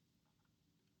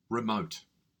Remote.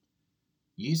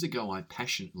 Years ago, I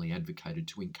passionately advocated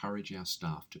to encourage our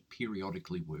staff to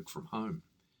periodically work from home.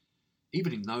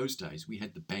 Even in those days, we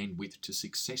had the bandwidth to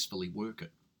successfully work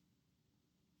it.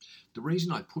 The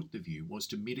reason I put the view was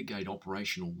to mitigate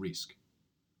operational risk.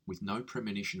 With no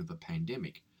premonition of a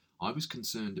pandemic, I was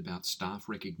concerned about staff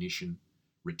recognition,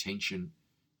 retention,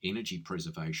 energy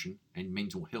preservation, and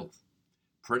mental health,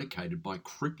 predicated by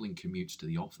crippling commutes to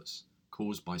the office,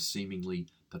 caused by seemingly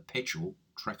perpetual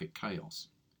traffic chaos.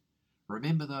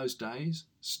 Remember those days,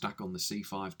 stuck on the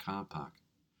C5 car park?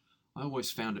 I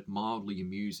always found it mildly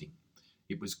amusing.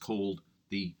 It was called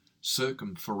the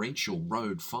Circumferential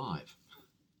Road 5.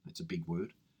 That's a big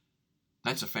word.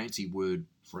 That's a fancy word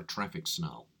for a traffic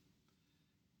snarl.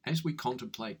 As we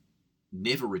contemplate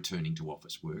never returning to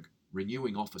office work,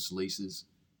 renewing office leases,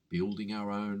 building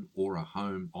our own or a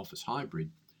home office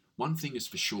hybrid, one thing is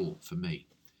for sure for me.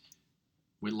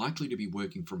 We're likely to be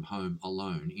working from home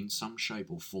alone in some shape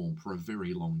or form for a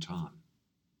very long time.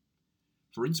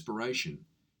 For inspiration,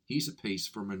 here's a piece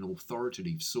from an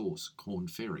authoritative source, Korn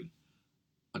Ferry,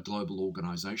 a global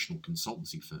organisational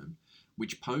consultancy firm,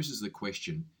 which poses the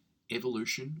question,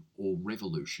 evolution or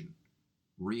revolution,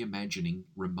 reimagining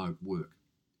remote work.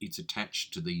 It's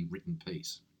attached to the written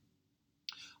piece.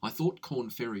 I thought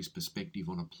Korn Ferry's perspective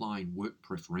on applying work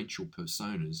preferential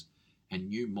personas and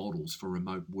new models for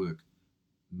remote work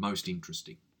most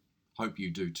interesting. Hope you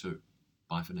do too.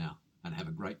 Bye for now and have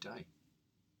a great day.